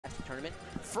tournament.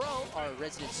 Fro, our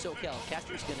resident SoCal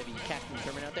caster, is going to be casting the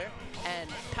tournament out there. And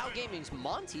PAL Gaming's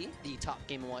Monty, the top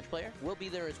Game & Watch player, will be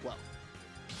there as well.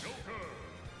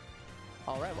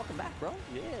 All right, welcome back, bro.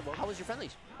 Yeah, well, how was your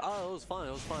friendlies? Oh, it was fun.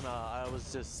 It was fun. I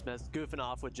was just goofing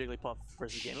off with Jigglypuff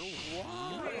versus Game.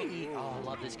 Oh, I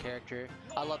love this character.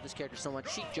 I love this character so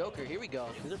much. Sheik Joker, here we go.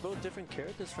 These are both different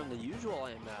characters from the usual,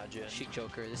 I imagine. Sheik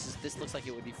Joker, this looks like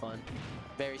it would be fun.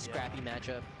 Very scrappy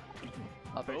matchup.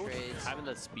 Upper both trades. having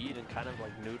the speed and kind of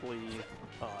like noodly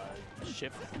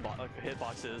shift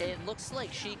hitboxes. It looks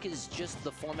like Sheik is just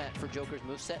the format for Joker's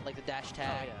moveset, like the dash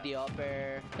tag, the up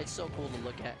air. It's so cool to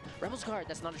look at. Rebel's Guard,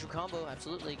 that's not a true combo.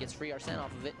 Absolutely, gets free Arsene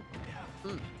off of it.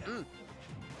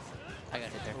 I got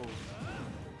hit there.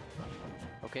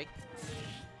 Okay.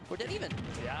 We're dead even.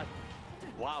 Yeah.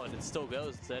 Wow, and it still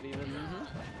goes. It's dead even.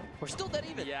 We're still dead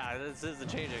even. Yeah, this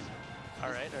isn't changing.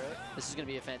 All right, all right. This is going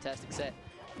to be a fantastic set.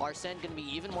 Arsene going to be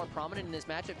even more prominent in this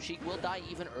matchup. Sheik will die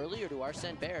even earlier to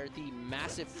Arsene Bear, the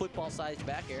massive football-sized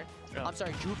back air. Oh. I'm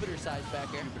sorry, Jupiter-sized back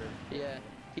air. Yeah,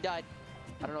 he died.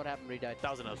 I don't know what happened, but he died.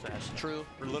 That was an up smash. True.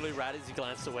 Literally right as he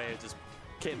glanced away, it just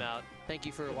came out. Thank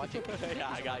you for watching. Yeah,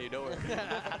 I got you. Don't worry.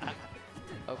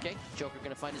 Okay, Joker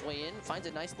going to find his way in. Finds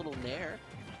a nice little nair.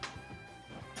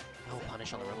 No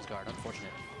punish on the Rebel's Guard,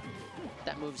 unfortunate.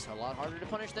 That move's a lot harder to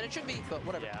punish than it should be, but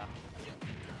whatever. Yeah.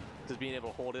 Just being able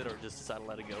to hold it or just decide to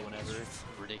let it go whenever.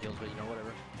 Ridiculous, but you know,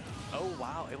 whatever. Oh,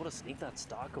 wow. Able to sneak that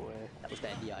stock away. That was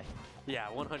bad DI. Yeah,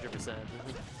 100%.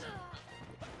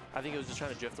 I think it was just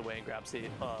trying to drift away and grab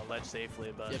ledge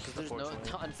safely, but yeah, because there's no,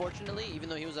 unfortunately, even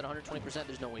though he was at 120%,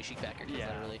 there's no way Sheik back here does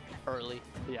that early.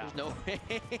 Yeah. There's no way.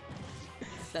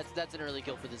 That's an early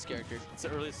kill for this character. It's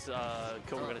the earliest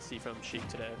kill we're going to see from Sheik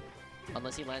today.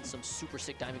 Unless he lands some super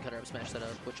sick diamond cutter up smash setup,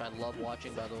 which I love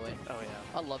watching, by the way. Oh, yeah.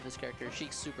 I love this character.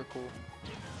 Sheik's super cool.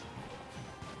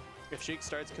 If Sheik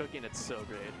starts cooking, it's so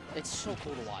great. It's so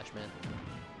cool to watch, man.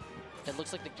 It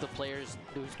looks like the players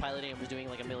who's piloting it was doing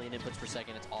like 1 million inputs per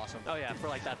second. It's awesome. Oh, yeah, for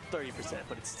like that 30%,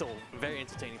 but it's still very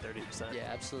entertaining 30%. Yeah,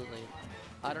 absolutely.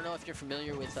 I don't know if you're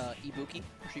familiar with Ibuki,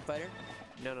 Street Fighter.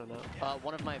 No.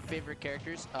 One of my favorite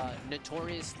characters,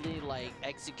 notoriously like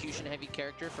execution-heavy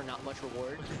character for not much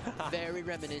reward. Very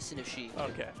reminiscent of Sheik.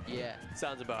 Okay. Yeah.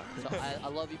 Sounds about. So I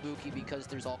love Ibuki because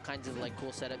there's all kinds of like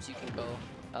cool setups you can go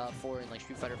for in like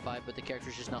Street Fighter 5, but the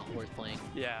character's just not worth playing.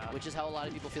 Yeah. Which is how a lot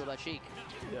of people feel about Sheik.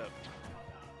 Yep.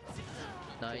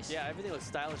 Nice. Yeah, everything was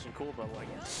stylish and cool, but like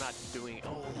not doing.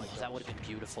 Oh my god, that would have been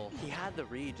beautiful. He had the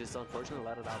read, just unfortunately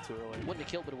let it out too early. Wouldn't have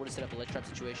killed, but it would have set up a ledge trap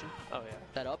situation. Oh yeah.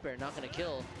 That up air not gonna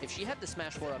kill. If she had the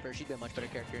smash 4 up air, she'd be a much better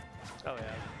character. Oh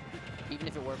yeah. Even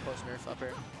if it were post nerf up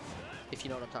air. If you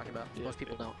know what I'm talking about. Yeah, most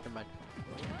people don't. Never mind.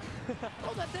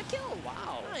 Oh, that kill!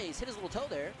 Wow. Nice. Hit his little toe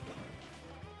there.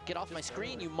 Get off my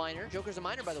screen, you miner. Joker's a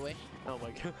miner, by the way. Oh my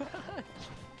god.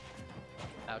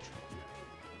 Ouch.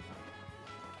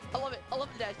 I love it. I love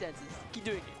the dash dances. Keep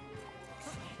doing it.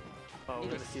 Oh, we're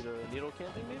gonna see the needle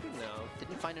camping maybe? No.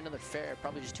 Didn't find another fair.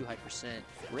 Probably just too high percent.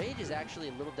 Rage is actually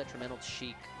a little detrimental to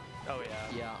Sheik. Oh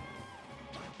yeah. Yeah.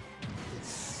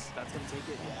 That's gonna take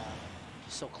it. Yeah.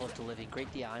 So close to living.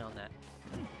 Great DI on that.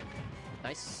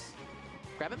 Nice.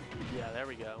 Grab him. Yeah, there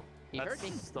we go. He heard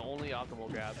me. That's the only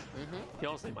optimal grab. He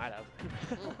honestly might have.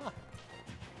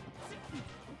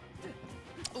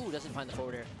 Ooh, doesn't find the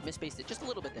forward air. Misspaced it just a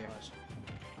little bit there.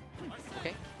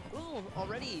 Okay. Ooh,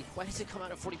 already. Why does it come out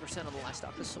at 40% on the last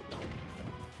stock? That's so dumb.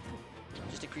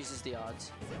 Just increases the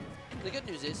odds. The good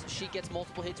news is she gets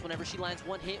multiple hits whenever she lands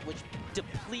one hit, which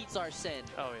depletes Arsene.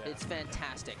 Oh, yeah. It's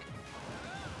fantastic.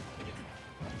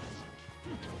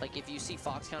 Like, if you see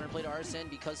Fox counterplay to Arsene,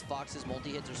 because Fox's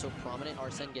multi-hits are so prominent,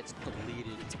 Arsene gets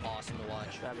deleted. It's awesome to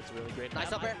watch. That is really great.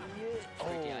 Nice up air. Oh,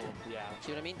 yeah.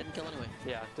 See what I mean? Didn't kill anyway.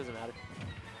 Yeah, doesn't matter.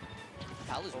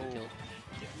 Palu's been killed.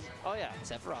 Oh, yeah.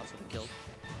 Sephiroth's been killed.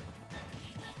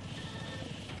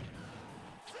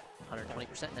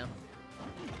 120% now.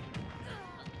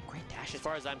 Great dash. As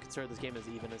far as I'm concerned, this game is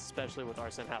even, especially with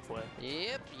Arsene halfway.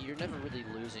 Yep, you're never really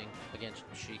losing against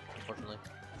Sheik, unfortunately.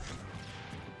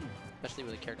 Especially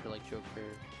with a character like Joker.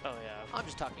 Oh, yeah. I'm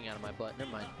just talking out of my butt.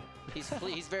 Never mind. He's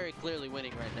very clearly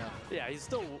winning right now. Yeah, he's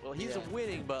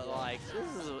winning, but like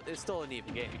it's still an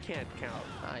even game. You can't count.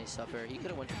 Nice up air. He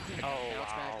could have went. Oh, wow.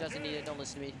 Smash. Doesn't need it. Don't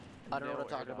listen to me. I don't know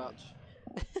what I'm talking about.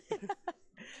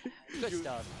 Good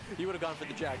stuff. You would have gone for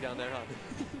the drag down there, huh?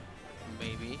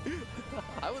 Maybe.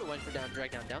 I would have went for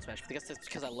drag down smash. I guess that's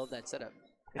because I love that setup.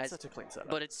 It's such a clean setup.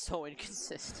 But it's so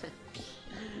inconsistent.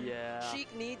 Yeah.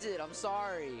 Sheik needs it. I'm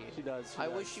sorry. She does. I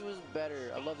wish she was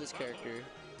better. I love this character.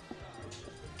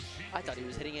 I thought he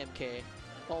was hitting MK.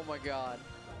 Oh my god.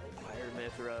 Fire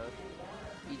Mithra.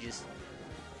 He just...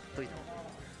 Please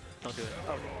Don't do it.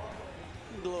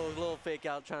 Okay. Little fake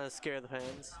out trying to scare the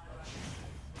fans.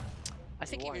 I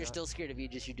think Why if you're not? still scared of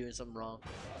Aegis, you're doing something wrong.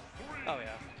 Oh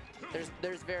yeah.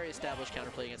 There's very established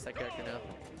counterplay against that character now.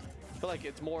 I feel like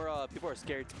it's more people are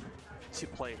scared to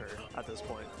play her at this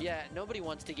point. Yeah, nobody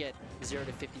wants to get 0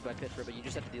 to 50 by Pitford, but you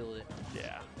just have to deal with it.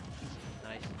 Yeah.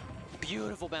 Nice.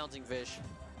 Beautiful bouncing fish.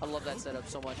 I love that setup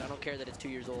so much. I don't care that it's 2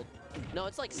 years old. No,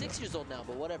 it's like 6 years old now,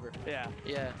 but whatever. Yeah.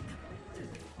 Yeah.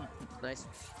 Nice.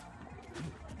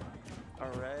 All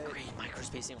right. Great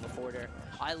microspacing on the forward air.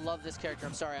 I love this character.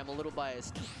 I'm sorry, I'm a little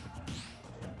biased.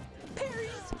 Parries!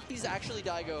 He's actually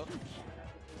Daigo.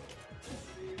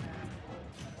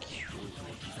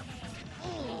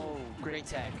 Oh, great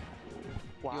tag.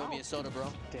 Wow. You owe me a soda, bro.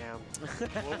 Damn.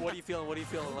 what are you feeling? What are you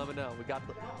feeling? Let me know.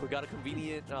 We got a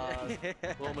convenient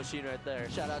little machine right there.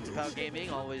 Shout out to Pal Gaming,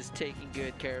 always taking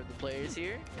good care of the players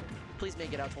here. Please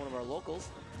make it out to one of our locals.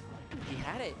 He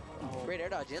had it. Oh. Great air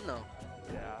dodge in though.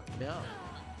 Yeah. Yeah.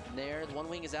 And there, the one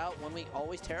wing is out. One wing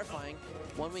always terrifying.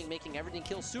 One wing making everything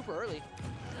kill super early.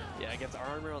 Yeah, it gets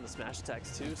armor on the smash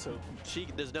attacks too, so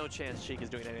Sheik, there's no chance Sheik is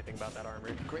doing anything about that armor.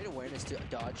 Great awareness to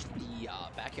dodge the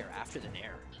back air after the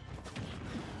nair.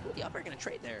 Ooh, the up air gonna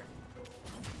trade there.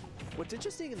 What's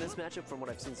interesting in this matchup from what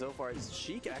I've seen so far is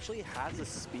Sheik actually has the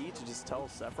speed to just tell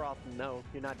Sephiroth, no,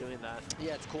 you're not doing that.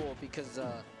 Yeah, it's cool because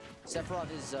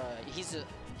Sephiroth is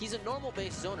he's a normal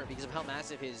base zoner because of how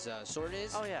massive his sword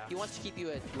is. Oh yeah. He wants to keep you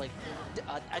at like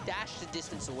a dash to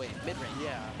distance away, mid range.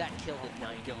 Yeah. That killed it. Oh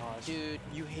my gosh. Dude,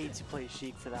 You hate to play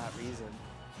Sheik for that reason.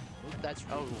 that's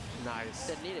Oh, nice.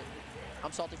 didn't need it.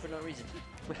 I'm salty for no reason.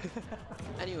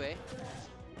 Anyway,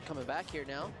 coming back here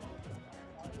now.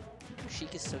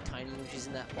 Sheik is so tiny when she's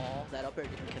in that ball. That up air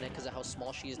didn't connect because of how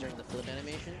small she is during the flip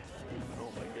animation.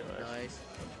 Oh my gosh. Nice.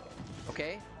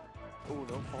 Okay, Oh,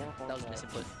 don't fall off on that was a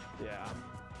misinput. Yeah.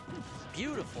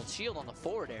 Beautiful shield on the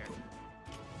forward air.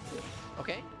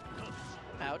 Okay.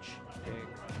 Ouch. Dang.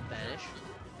 Vanish.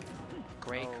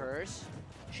 Great Oh. curse.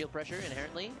 Shield pressure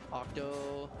inherently.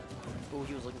 Octo. Ooh,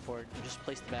 he was looking for it. Just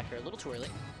placed the back air a little too early.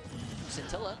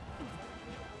 Scintilla.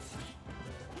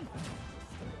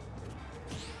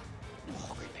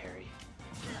 Oh, great parry.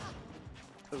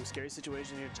 Oh, scary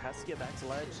situation here. Has to get back to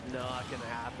ledge. Not gonna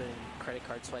happen. Credit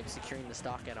card swipe securing the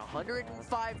stock at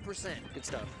 105%. Good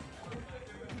stuff.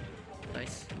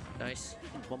 Nice. Nice.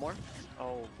 One more.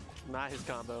 Oh, not his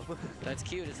combo. That's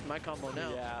cute. It's my combo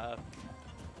now. Yeah.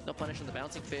 No punish on the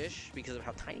bouncing fish because of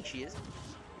how tiny she is.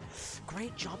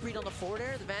 Great jump read on the forward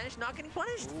air. The vanish not getting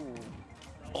punished. Ooh.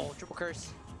 Oh, triple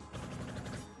curse.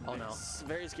 Oh no. It's a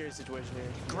very scary situation here.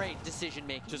 Great decision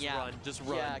making. Just yeah. run. Just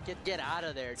run. Yeah, get out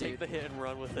of there, Take dude. the hit and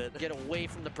run with it. Get away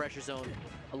from the pressure zone.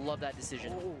 I love that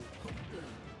decision. Oh.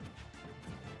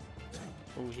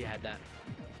 Oh, he had that.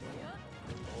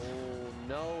 Oh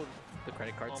no. The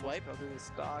credit card Almost swipe. covered his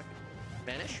stock.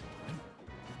 Vanish.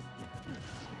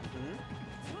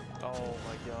 Oh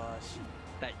my gosh.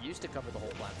 That used to cover the whole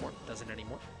platform. Doesn't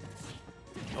anymore.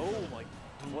 Oh my.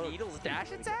 What a Needles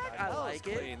dash attack? I That was like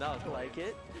it. clean. That was I like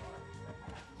it.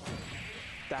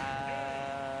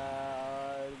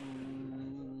 That.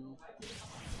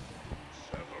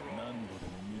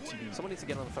 Someone needs to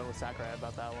get on the phone with Sakurai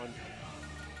about that one.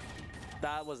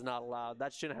 That was not allowed.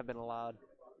 That shouldn't have been allowed.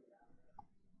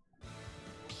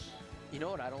 You know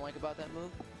what I don't like about that move?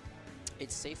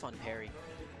 It's safe on parry.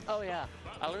 Oh yeah,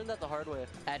 I learned that the hard way.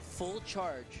 At full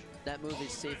charge, that move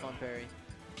is safe on parry.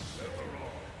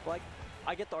 Like,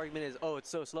 I get the argument is, oh, it's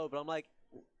so slow, but I'm like,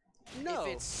 no.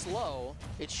 If it's slow,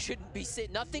 it shouldn't be safe.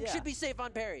 Nothing Yeah. should be safe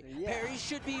on parry. Yeah. Parries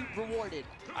should be rewarded.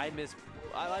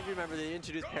 I remember they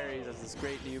introduced parries as this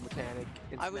great new mechanic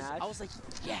in I Smash. was like,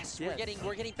 yes, Yes.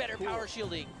 we're getting better Cool. power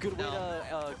shielding. Good way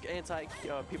No. to anti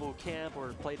people who camp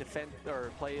or play defense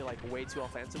or play like way too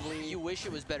offensively. You wish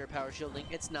it was better power shielding.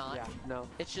 It's not. Yeah, no.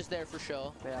 It's just there for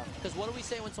show. Yeah. Because what do we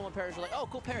say when someone parries? We're like, oh,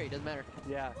 cool parry. Doesn't matter.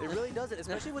 Yeah, it really does it,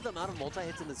 especially with the amount of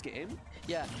multi-hits in this game.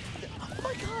 Yeah. Oh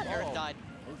my god. Aerith Oh. died.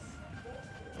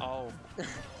 Oh.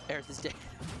 Aerith is dead.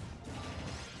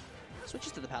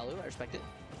 Switches to the Palu. I respect it.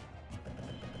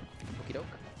 Okie doke.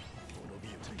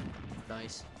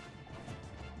 Nice.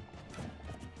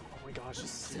 Oh my gosh,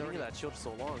 just sitting in that shield for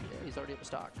so long. Yeah, he's already up a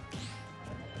stock.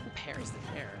 Who parries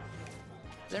the air?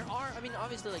 There are, I mean,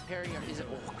 obviously, like, parrying is,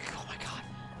 oh my god.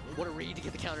 What a read to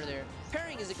get the counter there.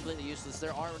 Parrying isn't completely useless.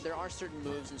 There are certain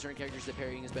moves and certain characters that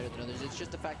parrying is better than others. It's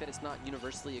just the fact that it's not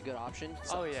universally a good option.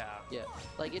 Oh yeah. Yeah,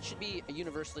 like it should be a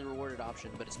universally rewarded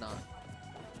option, but it's not.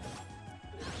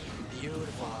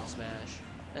 Beautiful up smash.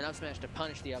 An up smash to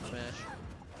punish the up smash.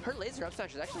 Her laser up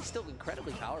smash is actually still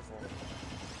incredibly powerful.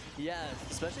 Yeah,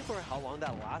 especially for how long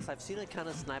that lasts. I've seen it kind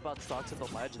of snipe out stocks at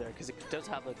the ledge there because it does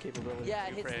have the capability. Yeah,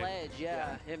 to it hits frame. ledge.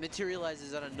 Yeah. It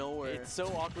materializes out of nowhere. It's so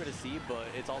awkward to see, but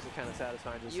it's also kind of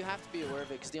satisfying. Just You have to be aware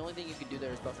of it because the only thing you can do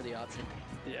there is buffer the option.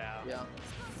 yeah. Yeah.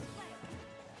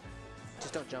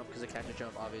 Just don't jump because it catch a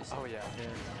jump, obviously. Oh yeah.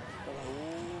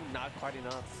 Oh, not quite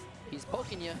enough. He's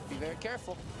poking you. Be very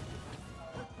careful.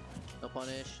 No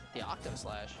punish. The Octo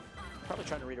Slash. Probably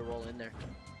trying to read a roll in there.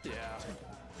 Yeah.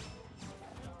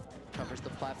 Covers the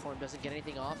platform, doesn't get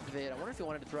anything off of it. I wonder if he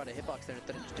wanted to throw out a hitbox there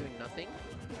instead of just doing nothing.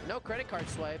 No credit card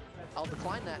swipe. I'll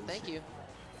decline that. Thank you.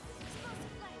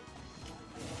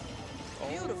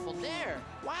 Beautiful there.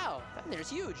 Wow. That there's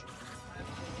huge.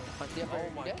 Punch the upper. Oh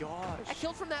my gosh. I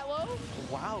killed from that low.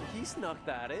 Wow, he snuck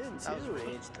that in too. That was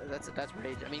rage. That's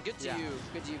rage. I mean, good to you.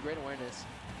 Good to you. Great awareness.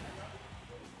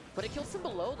 But it killed from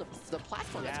below the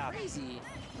platform. Yeah. That's crazy.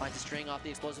 Finds a string off the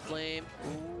explosive flame.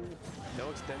 Ooh, no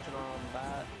extension on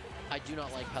that. I do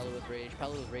not like Palu with rage.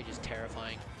 Palu with rage is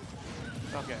terrifying.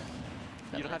 Okay.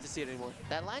 You don't have to see it anymore.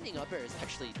 That landing up air is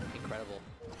actually incredible.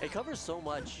 It covers so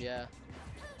much. Yeah.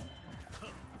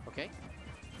 Okay.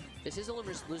 This is a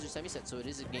loser semi-set, so it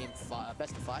is a game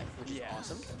best of 5, which is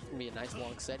awesome. It's gonna be a nice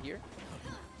long set here.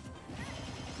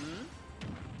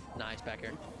 Nice back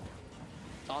air.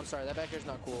 Oh, I'm sorry, that back air's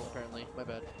not cool, apparently. My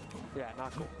bad. Yeah,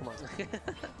 not cool. Come on.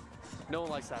 No one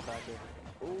likes that back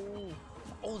air. Ooh.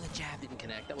 Oh, the jab didn't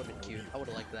connect. That would have been cute. I would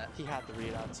have liked that. He had the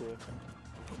read out too.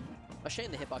 A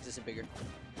shame the hitbox isn't bigger.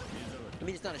 I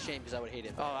mean, it's not a shame because I would hate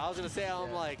it. Oh, I was gonna say,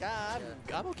 I'm like,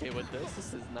 I'm okay with this.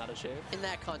 This is not a shame. In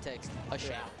that context, a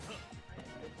shame.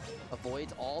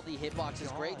 Avoids all the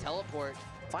hitboxes. Great teleport.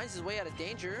 Finds his way out of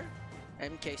danger.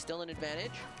 MK still an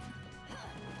advantage.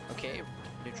 Okay,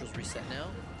 neutral's reset now.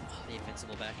 Oh, the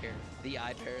invincible back air. The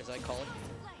eye pair, as I call it.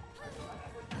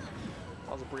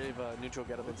 That was a brave neutral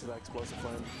get up into that explosive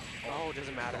flame. Oh, it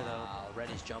doesn't matter though.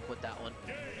 Reddy's jump with that one.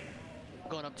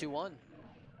 Going up 2-1.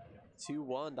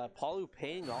 2-1. That Palu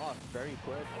paying off very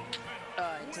quick.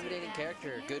 Intimidating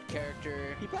character, good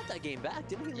character. He brought that game back,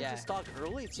 didn't he? Lose his stock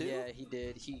early too. Yeah, he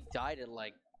did. He died at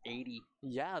like 80.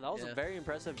 Yeah, that was a very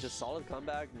impressive, just solid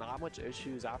comeback. Not much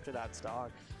issues after that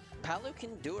stock. Palu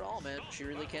can do it all, man. She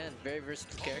really can. Very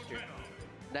versatile character.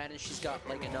 That and she's got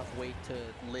like enough weight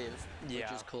to live, which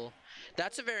is cool.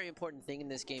 That's a very important thing in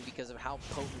this game because of how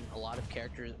potent a lot of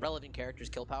characters, relevant characters'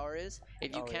 kill power is.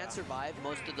 If you can't survive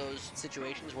most of those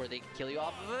situations where they can kill you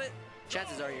off of it,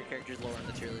 chances are your character's lower on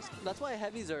the tier list. That's why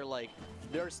heavies are like,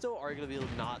 they're still arguably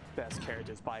not best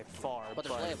characters by far, but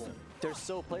they're playable. They're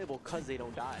so playable because they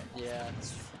don't die. Yeah.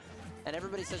 And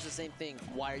everybody says the same thing.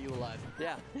 Why are you alive?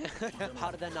 Yeah. How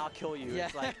did that not kill you? Yeah.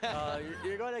 It's like,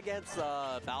 you're going against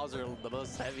Bowser, the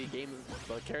most heavy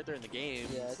character in the game.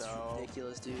 Yeah, it's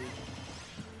ridiculous, dude.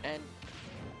 And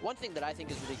one thing that I think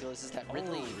is ridiculous is that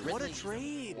Ridley... What a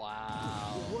trade!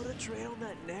 Wow. What a trade on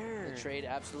that Nair. The trade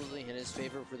absolutely in his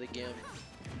favor for the game.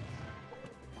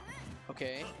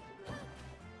 Okay.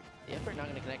 The Emperor not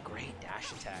going to connect. Great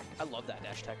dash attack. I love that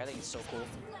dash attack. I think it's so cool.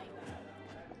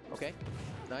 Okay.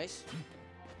 Nice.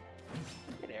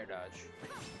 Good air dodge.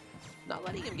 Not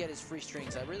letting him get his free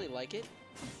strings. I really like it.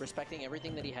 Respecting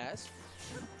everything that he has.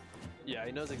 Yeah,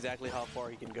 he knows exactly how far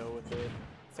he can go with it.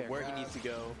 Fair where grab. He needs to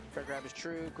go. Fair grab is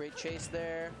true. Great chase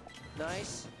there.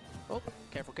 Nice. Oh,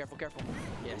 careful, careful, careful.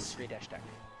 Yes, great dash attack.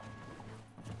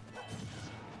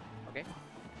 Okay.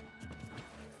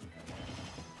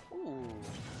 Ooh,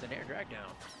 it's an air drag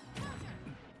down.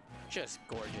 Just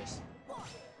gorgeous.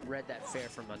 Read that fair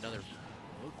from another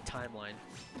timeline.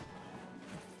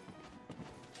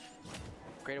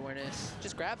 Great awareness.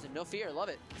 Just grabs it, no fear. Love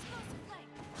it.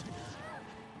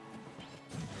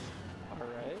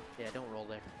 Alright. Yeah, don't roll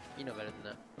there. You know better than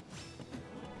that.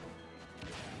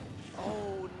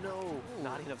 Oh no! Ooh.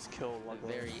 Not enough skill. The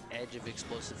very edge of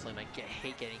explosive flame. I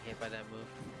hate getting hit by that move.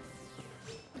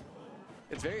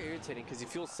 It's very irritating because you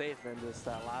feel safe, and then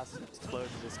that last explosion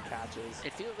just catches.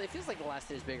 It feels like the last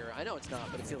hit is bigger. I know it's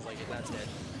not, but it feels like it. That's it.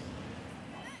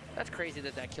 That's crazy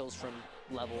that kills from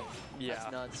level. Yeah.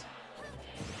 That's nuts.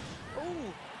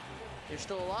 Ooh! You're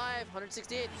still alive.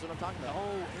 168 is what I'm talking about.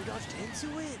 Oh, he dodged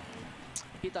into it!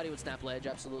 He thought he would snap ledge,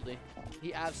 absolutely.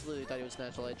 He absolutely thought he would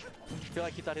snatch ledge. I feel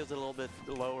like he thought he was a little bit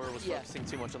lower, was focusing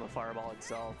too much on the fireball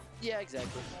itself. Yeah,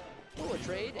 exactly. Ooh, a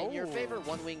trade in your favor,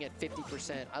 one wing at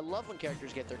 50%. I love when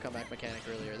characters get their comeback mechanic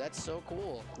earlier. That's so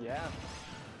cool. Yeah.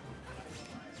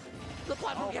 The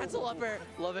platform cancel upper.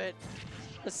 Love it.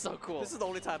 That's so cool. This is the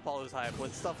only time Paulu's hype,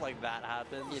 when stuff like that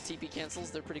happens. Yeah, TP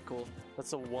cancels, they're pretty cool.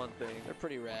 That's the one thing. They're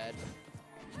pretty rad.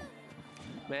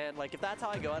 Man, like, if that's how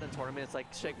I go out in tournaments, like,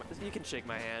 you can shake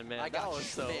my hand, man. I got that was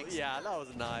so, fixed. yeah, that was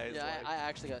nice. Yeah, like, I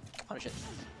actually got punished.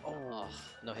 Oh,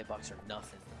 no hitbox or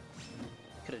nothing.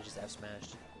 Could have just F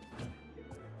smashed.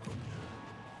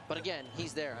 But again,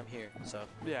 he's there, I'm here, so.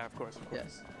 yeah, of course.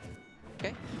 Yes.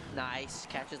 Okay, nice.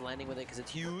 Catches landing with it because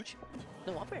it's huge.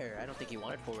 No up air. I don't think he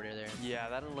wanted forward air there. Yeah,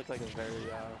 that didn't look like a very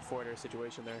forward air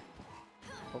situation there.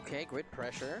 Okay, grid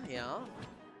pressure, yeah.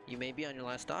 You may be on your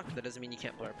last stock, but that doesn't mean you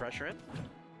can't put pressure in.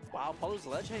 Wow, Palu's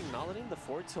ledge hang not letting the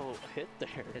forward tilt hit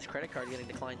there. His credit card getting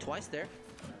declined twice there.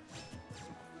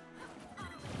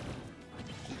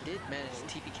 He did manage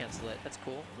to TP cancel it. That's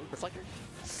cool. Reflector.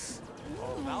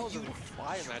 Oh, that was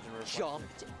I imagine reflector.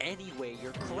 Jumped anyway.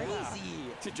 You're crazy.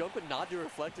 Yeah. To jump and not do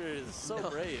reflector is so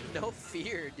brave. No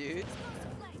fear, dude.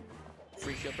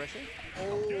 Free shield pressure.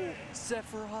 Oh,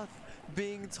 Sephiroth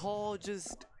being tall,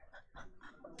 just.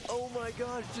 Oh my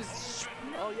gosh, just.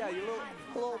 Oh yeah, you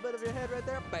little bit of your head right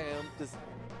there. Bam. Just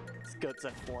guts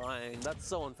are flying. That's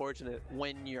so unfortunate.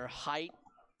 When your height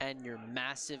and your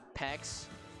massive pecs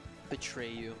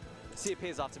betray you. See, it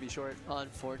pays off to be short.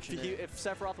 Unfortunate. If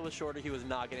Sephiroth was shorter, he was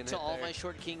not getting hit To all there. my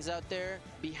short kings out there,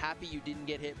 be happy you didn't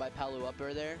get hit by Palu up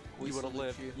air there. You would have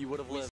lived. You would have lived.